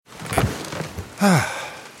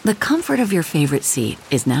The comfort of your favorite seat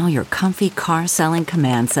is now your comfy car-selling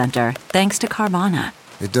command center, thanks to Carvana.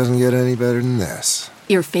 It doesn't get any better than this.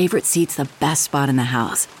 Your favorite seat's the best spot in the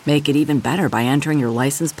house. Make it even better by entering your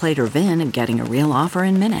license plate or VIN and getting a real offer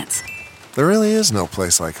in minutes. There really is no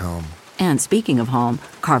place like home. And speaking of home,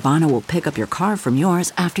 Carvana will pick up your car from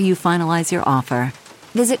yours after you finalize your offer.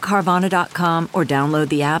 Visit Carvana.com or download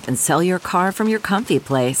the app and sell your car from your comfy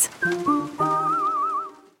place.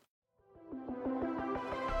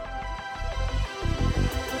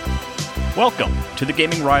 Welcome to the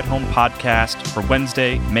Gaming Ride Home podcast for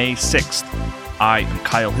Wednesday, May 6th. I am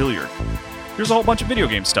Kyle Hilliard. Here's a whole bunch of video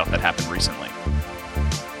game stuff that happened recently.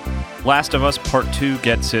 Last of Us Part 2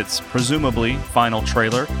 gets its presumably final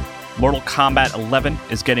trailer. Mortal Kombat 11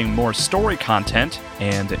 is getting more story content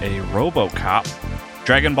and a RoboCop.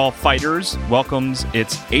 Dragon Ball FighterZ welcomes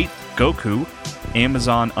its 8th Goku.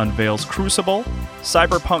 Amazon unveils Crucible.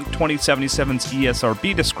 Cyberpunk 2077's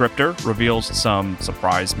ESRB descriptor reveals some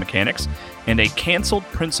surprise mechanics. And a canceled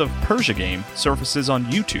Prince of Persia game surfaces on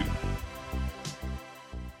YouTube.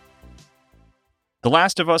 The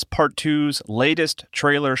Last of Us Part 2's latest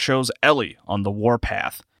trailer shows Ellie on the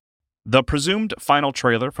warpath. The presumed final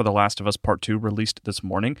trailer for The Last of Us Part 2 released this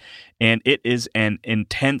morning, and it is an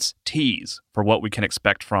intense tease for what we can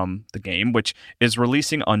expect from the game, which is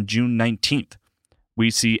releasing on June 19th. We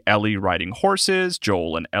see Ellie riding horses,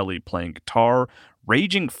 Joel and Ellie playing guitar,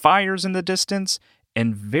 raging fires in the distance,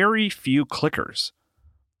 and very few clickers.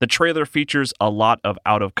 The trailer features a lot of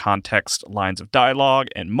out-of-context lines of dialogue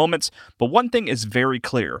and moments, but one thing is very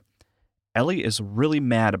clear. Ellie is really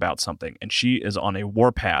mad about something, and she is on a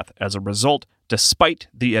warpath as a result, despite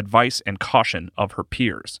the advice and caution of her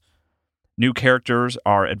peers. New characters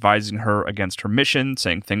are advising her against her mission,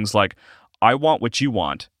 saying things like, "I want what you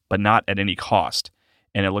want, but not at any cost."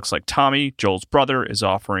 And it looks like Tommy, Joel's brother, is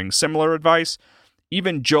offering similar advice.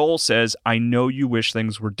 Even Joel says, "I know you wish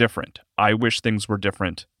things were different. I wish things were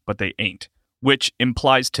different, but they ain't." Which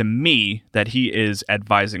implies to me that he is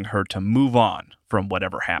advising her to move on from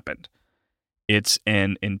whatever happened. It's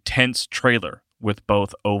an intense trailer with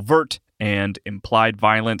both overt and implied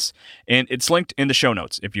violence, and it's linked in the show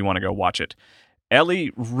notes if you want to go watch it.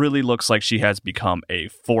 Ellie really looks like she has become a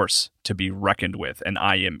force to be reckoned with, and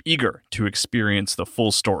I am eager to experience the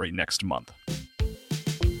full story next month.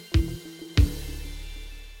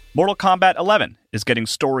 Mortal Kombat 11 is getting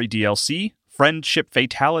story DLC, friendship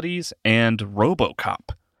fatalities, and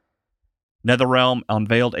RoboCop. NetherRealm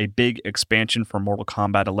unveiled a big expansion for Mortal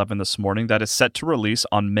Kombat 11 this morning that is set to release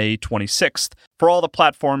on May 26th for all the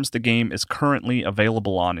platforms the game is currently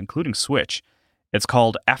available on, including Switch. It's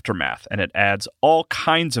called Aftermath, and it adds all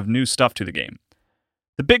kinds of new stuff to the game.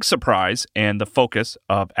 The big surprise and the focus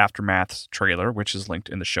of Aftermath's trailer, which is linked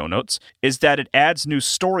in the show notes, is that it adds new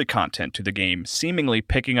story content to the game, seemingly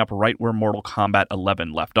picking up right where Mortal Kombat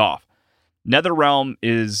 11 left off. NetherRealm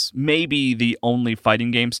is maybe the only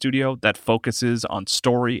fighting game studio that focuses on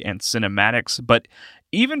story and cinematics, but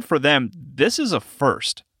even for them, this is a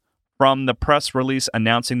first. From the press release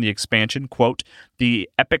announcing the expansion, quote, "The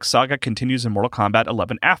epic saga continues in Mortal Kombat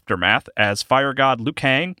 11 Aftermath as Fire God Liu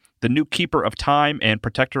Kang, the new Keeper of Time and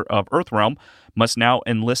Protector of Earthrealm, must now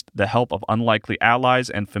enlist the help of unlikely allies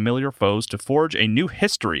and familiar foes to forge a new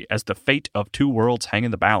history as the fate of two worlds hang in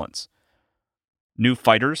the balance." New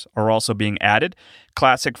fighters are also being added.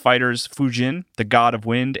 Classic fighters Fujin, the God of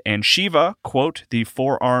Wind, and Shiva, quote, "the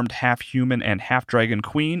four-armed half-human and half-dragon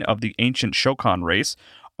queen of the ancient Shokan race,"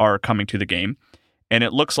 are coming to the game, and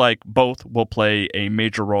it looks like both will play a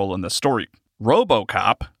major role in the story.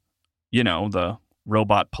 RoboCop, the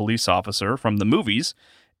robot police officer from the movies,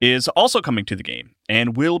 is also coming to the game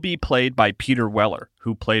and will be played by Peter Weller,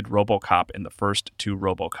 who played RoboCop in the first two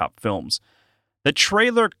RoboCop films. The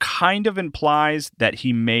trailer kind of implies that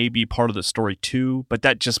he may be part of the story too, but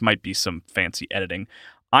that just might be some fancy editing.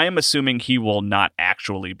 I am assuming he will not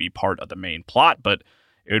actually be part of the main plot, but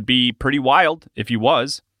it would be pretty wild if he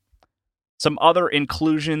was. Some other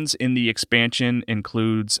inclusions in the expansion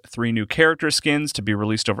includes 3 new character skins to be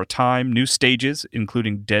released over time, new stages,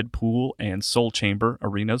 including Deadpool and Soul Chamber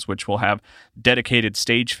arenas, which will have dedicated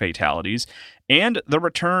stage fatalities, and the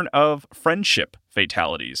return of friendship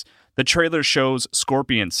fatalities. The trailer shows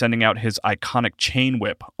Scorpion sending out his iconic chain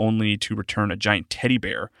whip, only to return a giant teddy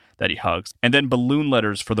bear that he hugs, and then balloon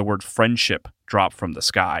letters for the word friendship drop from the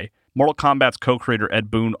sky. Mortal Kombat's co-creator Ed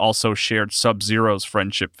Boon also shared Sub-Zero's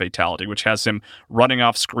friendship fatality, which has him running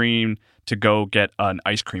off screen to go get an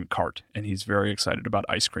ice cream cart, and he's very excited about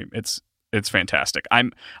ice cream. It's fantastic.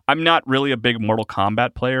 I'm not really a big Mortal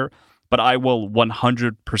Kombat player, but I will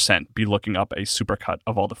 100% be looking up a supercut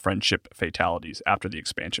of all the friendship fatalities after the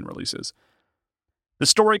expansion releases. The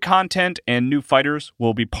story content and new fighters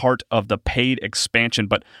will be part of the paid expansion,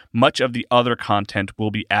 but much of the other content will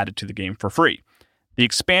be added to the game for free. The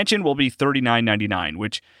expansion will be $39.99,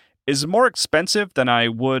 which is more expensive than I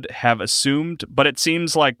would have assumed, but it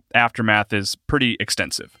seems like Aftermath is pretty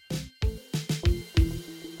extensive.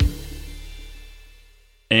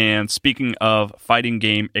 And speaking of fighting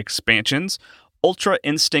game expansions, Ultra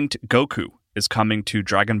Instinct Goku is coming to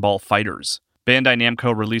Dragon Ball FighterZ. Bandai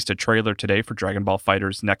Namco released a trailer today for Dragon Ball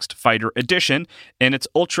FighterZ Next Fighter Edition, and it's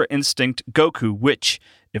Ultra Instinct Goku, which,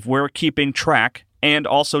 if we're keeping track, and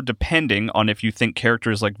also depending on if you think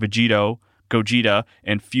characters like Vegito, Gogeta,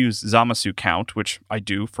 and Fuse Zamasu count, which I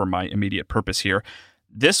do for my immediate purpose here,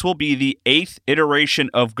 this will be the 8th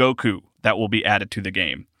iteration of Goku that will be added to the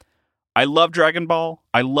game. I love Dragon Ball,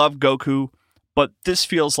 I love Goku, but this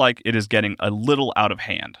feels like it is getting a little out of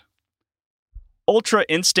hand. Ultra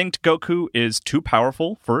Instinct Goku is too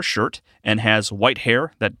powerful for a shirt and has white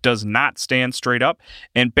hair that does not stand straight up,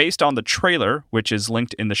 and based on the trailer, which is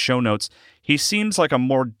linked in the show notes, he seems like a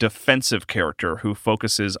more defensive character who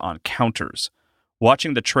focuses on counters.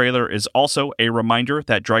 Watching the trailer is also a reminder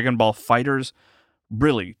that Dragon Ball FighterZ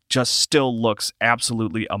really just still looks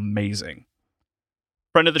absolutely amazing.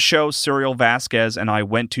 Friend of the show, Cyril Vasquez, and I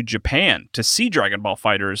went to Japan to see Dragon Ball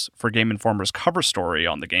FighterZ for Game Informer's cover story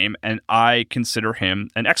on the game, and I consider him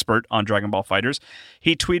an expert on Dragon Ball FighterZ.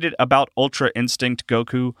 He tweeted about Ultra Instinct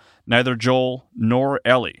Goku, "Neither Joel nor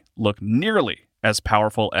Ellie look nearly as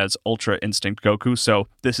powerful as Ultra Instinct Goku, so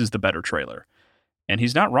this is the better trailer." And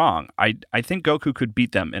he's not wrong. I think Goku could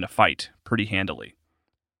beat them in a fight pretty handily.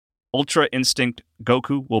 Ultra Instinct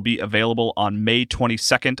Goku will be available on May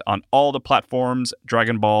 22nd on all the platforms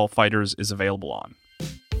Dragon Ball FighterZ is available on.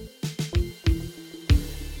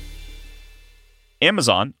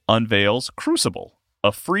 Amazon unveils Crucible,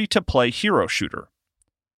 a free-to-play hero shooter.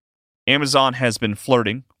 Amazon has been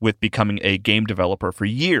flirting with becoming a game developer for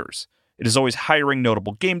years. It is always hiring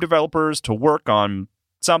notable game developers to work on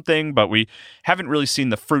something, but we haven't really seen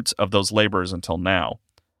the fruits of those labors until now.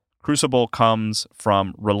 Crucible comes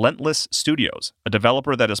from Relentless Studios, a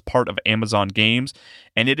developer that is part of Amazon Games,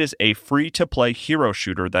 and it is a free-to-play hero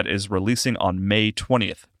shooter that is releasing on May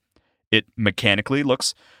 20th. It mechanically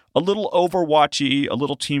looks a little Overwatch-y, a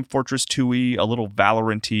little Team Fortress 2-y, a little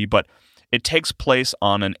Valorant-y, but it takes place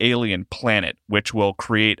on an alien planet, which will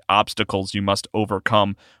create obstacles you must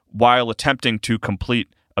overcome while attempting to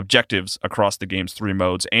complete objectives across the game's 3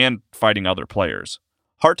 modes and fighting other players.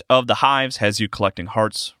 Heart of the Hives has you collecting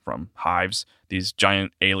hearts from hives, these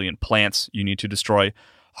giant alien plants you need to destroy.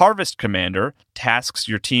 Harvest Commander tasks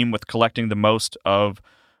your team with collecting the most of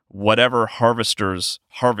whatever harvesters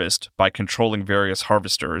harvest by controlling various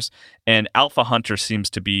harvesters, and Alpha Hunter seems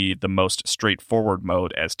to be the most straightforward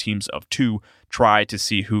mode as teams of 2 try to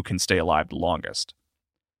see who can stay alive the longest.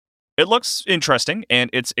 It looks interesting, and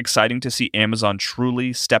it's exciting to see Amazon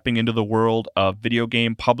truly stepping into the world of video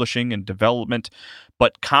game publishing and development,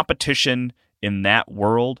 but competition in that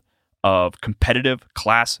world of competitive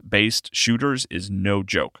class-based shooters is no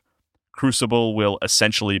joke. Crucible will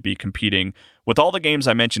essentially be competing with all the games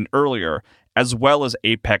I mentioned earlier, as well as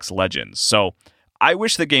Apex Legends, so I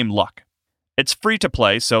wish the game luck. It's free to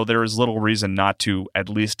play, so there is little reason not to at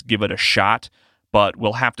least give it a shot, but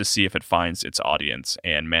we'll have to see if it finds its audience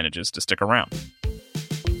and manages to stick around.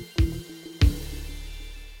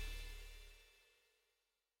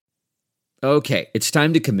 Okay, it's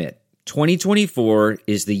time to commit. 2024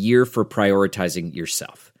 is the year for prioritizing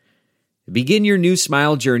yourself. Begin your new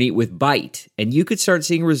smile journey with Byte, and you could start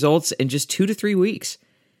seeing results in just 2 to 3 weeks.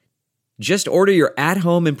 Just order your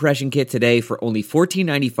at-home impression kit today for only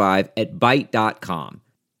 $14.95 at Byte.com.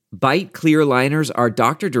 Byte clear liners are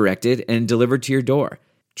doctor-directed and delivered to your door.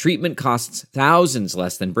 Treatment costs thousands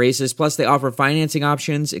less than braces, plus they offer financing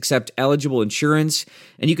options, accept eligible insurance,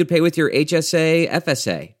 and you could pay with your HSA,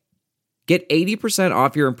 FSA. Get 80%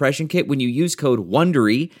 off your impression kit when you use code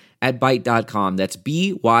WONDERY at Byte.com. That's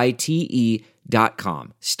BYTE.com.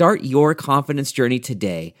 Start your confidence journey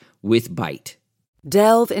today with Byte.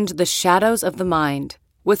 Delve into the shadows of the mind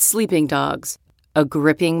with Sleeping Dogs, a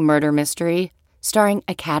gripping murder mystery starring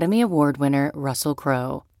Academy Award winner Russell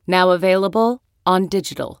Crowe. Now available on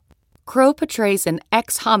digital. Crowe portrays an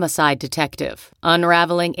ex-homicide detective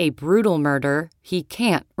unraveling a brutal murder he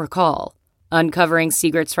can't recall. Uncovering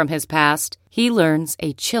secrets from his past, he learns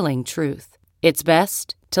a chilling truth. It's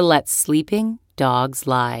best to let sleeping dogs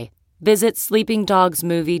lie. Visit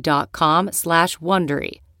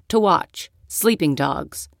sleepingdogsmovie.com/Wondery to watch Sleeping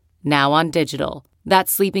Dogs, now on digital.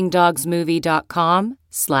 That's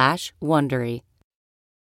sleepingdogsmovie.com/Wondery.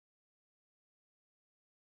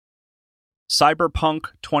 Cyberpunk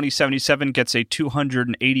 2077 gets a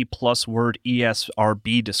 280-plus word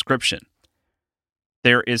ESRB description.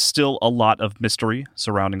 There is still a lot of mystery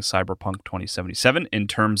surrounding Cyberpunk 2077 in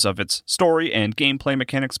terms of its story and gameplay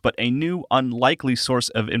mechanics, but a new, unlikely source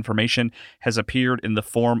of information has appeared in the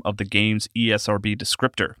form of the game's ESRB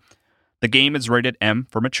descriptor. The game is rated M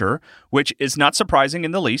for mature, which is not surprising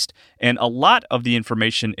in the least, and a lot of the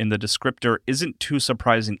information in the descriptor isn't too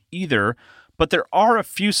surprising either, but there are a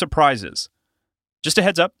few surprises. Just a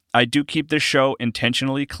heads up, I do keep this show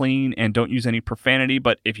intentionally clean and don't use any profanity,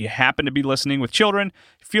 but if you happen to be listening with children,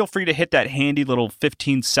 feel free to hit that handy little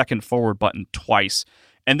 15-second forward button twice,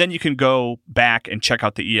 and then you can go back and check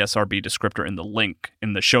out the ESRB descriptor in the link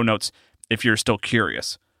in the show notes if you're still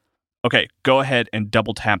curious. Okay, go ahead and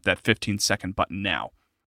double tap that 15-second button now.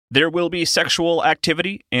 There will be sexual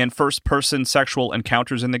activity and first-person sexual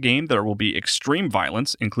encounters in the game. There will be extreme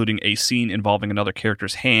violence, including a scene involving another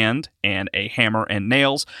character's hand and a hammer and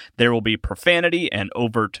nails. There will be profanity and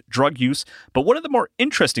overt drug use. But one of the more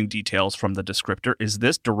interesting details from the descriptor is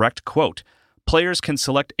this direct quote. Players can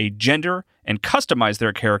select a gender and customize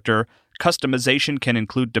their character. Customization can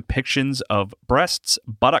include depictions of breasts,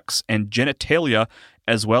 buttocks, and genitalia,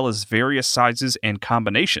 as well as various sizes and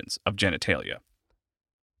combinations of genitalia.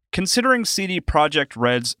 Considering CD Projekt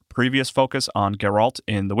Red's previous focus on Geralt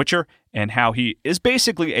in The Witcher and how he is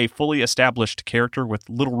basically a fully established character with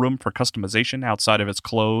little room for customization outside of his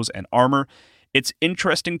clothes and armor, it's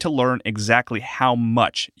interesting to learn exactly how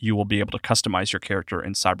much you will be able to customize your character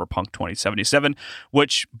in Cyberpunk 2077,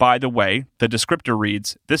 which, by the way, the descriptor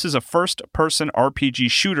reads, this is a first-person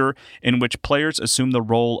RPG shooter in which players assume the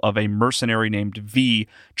role of a mercenary named V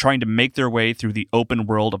trying to make their way through the open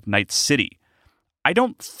world of Night City. I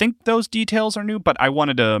don't think those details are new, but I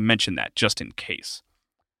wanted to mention that just in case.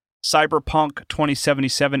 Cyberpunk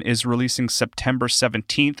 2077 is releasing September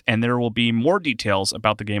 17th, and there will be more details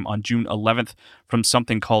about the game on June 11th from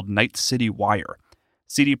something called Night City Wire.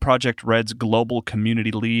 CD Projekt Red's global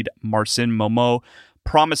community lead, Marcin Momo,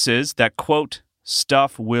 promises that, quote,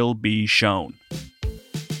 stuff will be shown.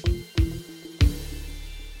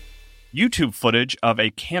 YouTube footage of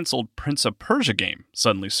a canceled Prince of Persia game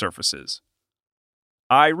suddenly surfaces.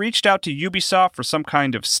 I reached out to Ubisoft for some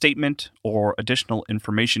kind of statement or additional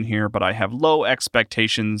information here, but I have low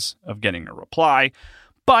expectations of getting a reply.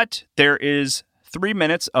 But there is 3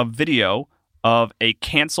 minutes of video of a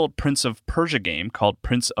canceled Prince of Persia game called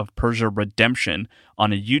Prince of Persia Redemption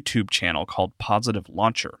on a YouTube channel called Positive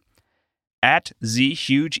Launcher. At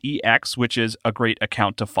ZHugeEX, which is a great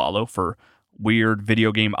account to follow for weird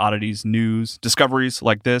video game oddities, news, discoveries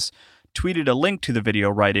like this, tweeted a link to the video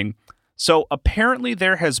writing, so apparently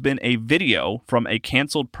there has been a video from a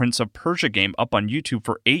canceled Prince of Persia game up on YouTube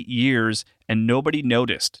for 8 years and nobody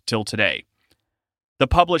noticed till today. The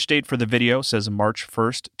published date for the video says March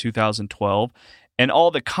 1st, 2012, and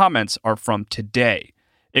all the comments are from today.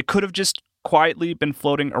 It could have just quietly been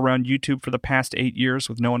floating around YouTube for the past 8 years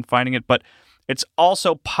with no one finding it, but it's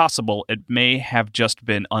also possible it may have just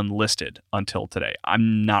been unlisted until today.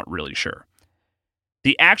 I'm not really sure.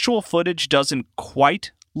 The actual footage doesn't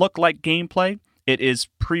quite look like gameplay. It is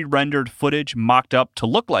pre-rendered footage mocked up to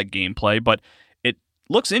look like gameplay, but it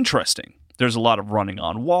looks interesting. There's a lot of running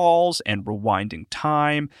on walls and rewinding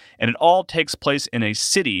time, and it all takes place in a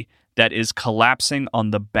city that is collapsing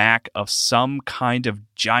on the back of some kind of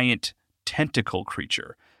giant tentacle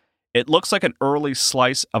creature. It looks like an early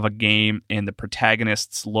slice of a game, and the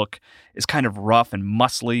protagonist's look is kind of rough and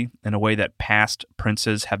muscly in a way that past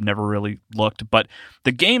princes have never really looked, but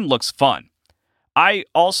the game looks fun. I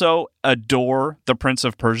also adore the Prince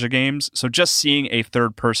of Persia games, so just seeing a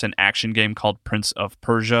third-person action game called Prince of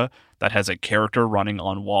Persia that has a character running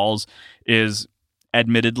on walls is,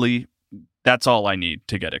 admittedly, that's all I need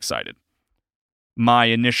to get excited. My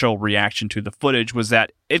initial reaction to the footage was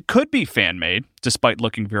that it could be fan-made, despite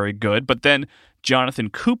looking very good, but then Jonathan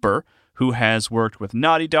Cooper, who has worked with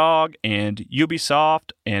Naughty Dog and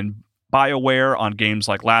Ubisoft and BioWare on games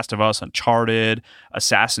like Last of Us, Uncharted,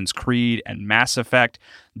 Assassin's Creed, and Mass Effect,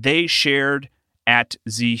 they shared at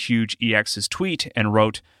ZHugeEX's tweet and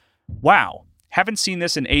wrote, "Wow, haven't seen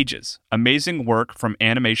this in ages. Amazing work from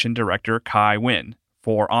animation director Kai Wynn,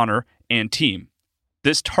 For Honor, and team.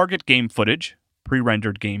 This target game footage,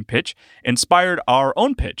 pre-rendered game pitch, inspired our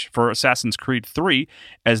own pitch for Assassin's Creed 3,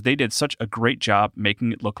 as they did such a great job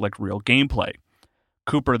making it look like real gameplay."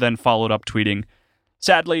 Cooper then followed up tweeting,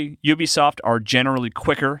 "Sadly, Ubisoft are generally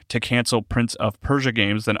quicker to cancel Prince of Persia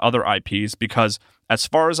games than other IPs because, as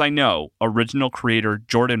far as I know, original creator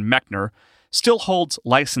Jordan Mechner still holds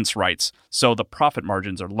license rights, so the profit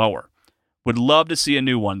margins are lower. Would love to see a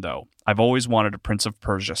new one, though. I've always wanted a Prince of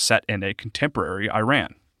Persia set in a contemporary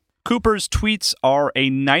Iran. Cooper's tweets are a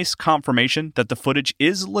nice confirmation that the footage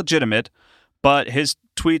is legitimate, but his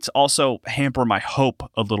tweets also hamper my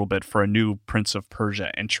hope a little bit for a new Prince of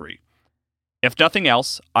Persia entry. If nothing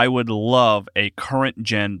else, I would love a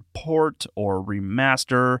current-gen port or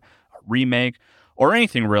remaster, remake, or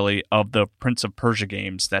anything really of the Prince of Persia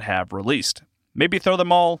games that have released. Maybe throw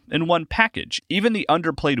them all in one package. Even the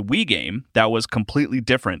underplayed Wii game that was completely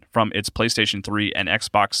different from its PlayStation 3 and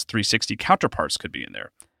Xbox 360 counterparts could be in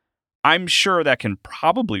there. I'm sure that can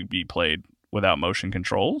probably be played without motion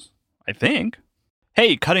controls, I think.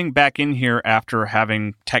 Hey, cutting back in here after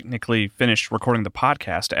having technically finished recording the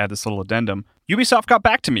podcast to add this little addendum, Ubisoft got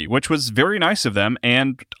back to me, which was very nice of them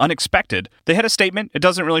and unexpected. They had a statement. It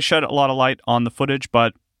doesn't really shed a lot of light on the footage,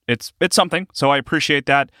 but it's something, so I appreciate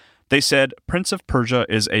that. They said, Prince of Persia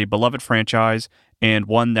is a beloved franchise and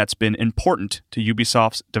one that's been important to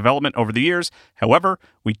Ubisoft's development over the years. However,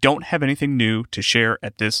 we don't have anything new to share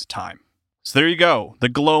at this time. So there you go, the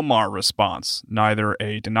Glomar response, neither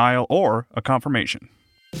a denial or a confirmation.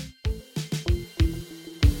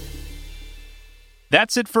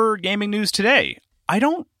 That's it for gaming news today. I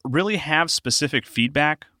don't really have specific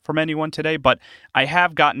feedback from anyone today, but I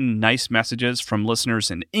have gotten nice messages from listeners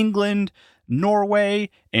in England, Norway,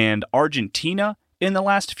 and Argentina in the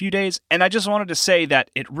last few days, and I just wanted to say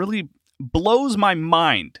that it really blows my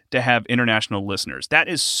mind to have international listeners. That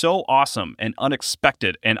is so awesome and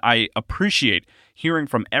unexpected, and I appreciate hearing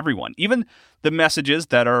from everyone. Even the messages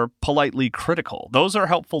that are politely critical. Those are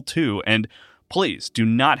helpful too, and please do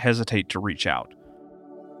not hesitate to reach out.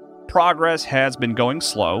 Progress has been going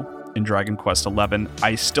slow in Dragon Quest XI.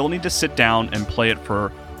 I still need to sit down and play it for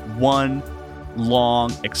one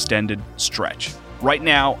long, extended stretch. Right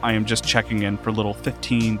now, I am just checking in for little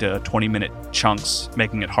 15 to 20-minute chunks,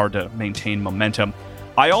 making it hard to maintain momentum.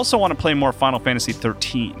 I also want to play more Final Fantasy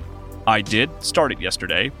XIII. I did start it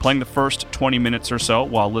yesterday, playing the first 20 minutes or so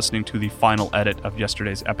while listening to the final edit of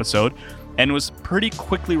yesterday's episode, and was pretty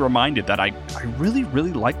quickly reminded that I really,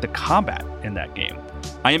 really like the combat in that game.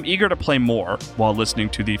 I am eager to play more while listening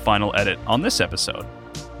to the final edit on this episode.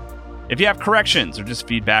 If you have corrections or just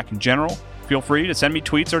feedback in general, feel free to send me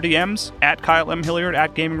tweets or DMs at Kyle M. Hilliard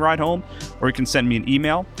at Gaming Ride Home, or you can send me an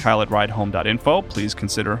email, kyle@ridehome.info. Please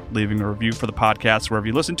consider leaving a review for the podcast wherever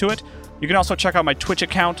you listen to it. You can also check out my Twitch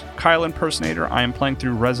account, Kyle Impersonator. I am playing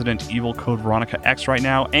through Resident Evil Code Veronica X right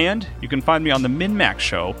now, and you can find me on the MinMax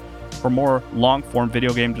Show for more long-form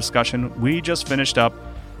video game discussion. We just finished up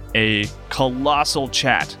a colossal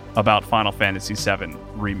chat about Final Fantasy VII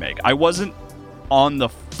Remake. I wasn't on the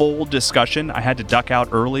full discussion. I had to duck out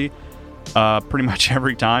early pretty much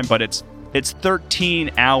every time, but it's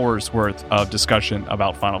 13 hours worth of discussion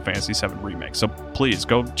about Final Fantasy VII Remake. So please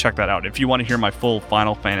go check that out if you want to hear my full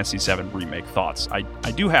Final Fantasy VII Remake thoughts.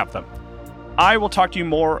 I do have them. I will talk to you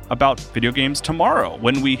more about video games tomorrow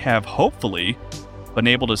when we have hopefully been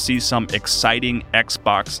able to see some exciting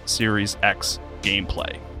Xbox Series X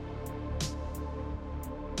gameplay.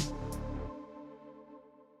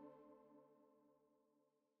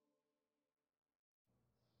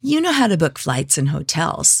 You know how to book flights and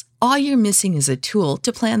hotels. All you're missing is a tool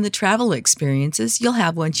to plan the travel experiences you'll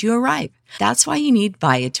have once you arrive. That's why you need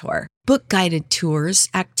Viator. Book guided tours,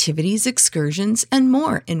 activities, excursions, and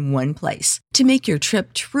more in one place to make your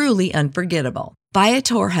trip truly unforgettable.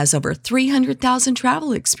 Viator has over 300,000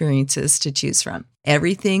 travel experiences to choose from.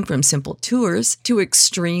 Everything from simple tours to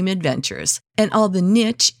extreme adventures and all the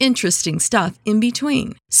niche, interesting stuff in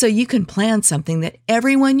between. So you can plan something that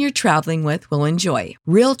everyone you're traveling with will enjoy.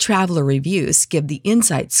 Real traveler reviews give the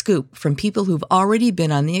inside scoop from people who've already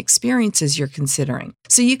been on the experiences you're considering.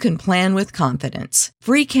 So you can plan with confidence.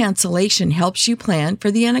 Free cancellation helps you plan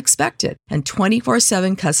for the unexpected. And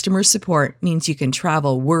 24/7 customer support means you can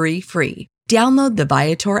travel worry-free. Download the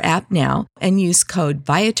Viator app now and use code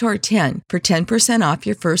Viator10 for 10% off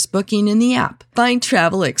your first booking in the app. Find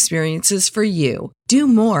travel experiences for you. Do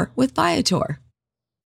more with Viator.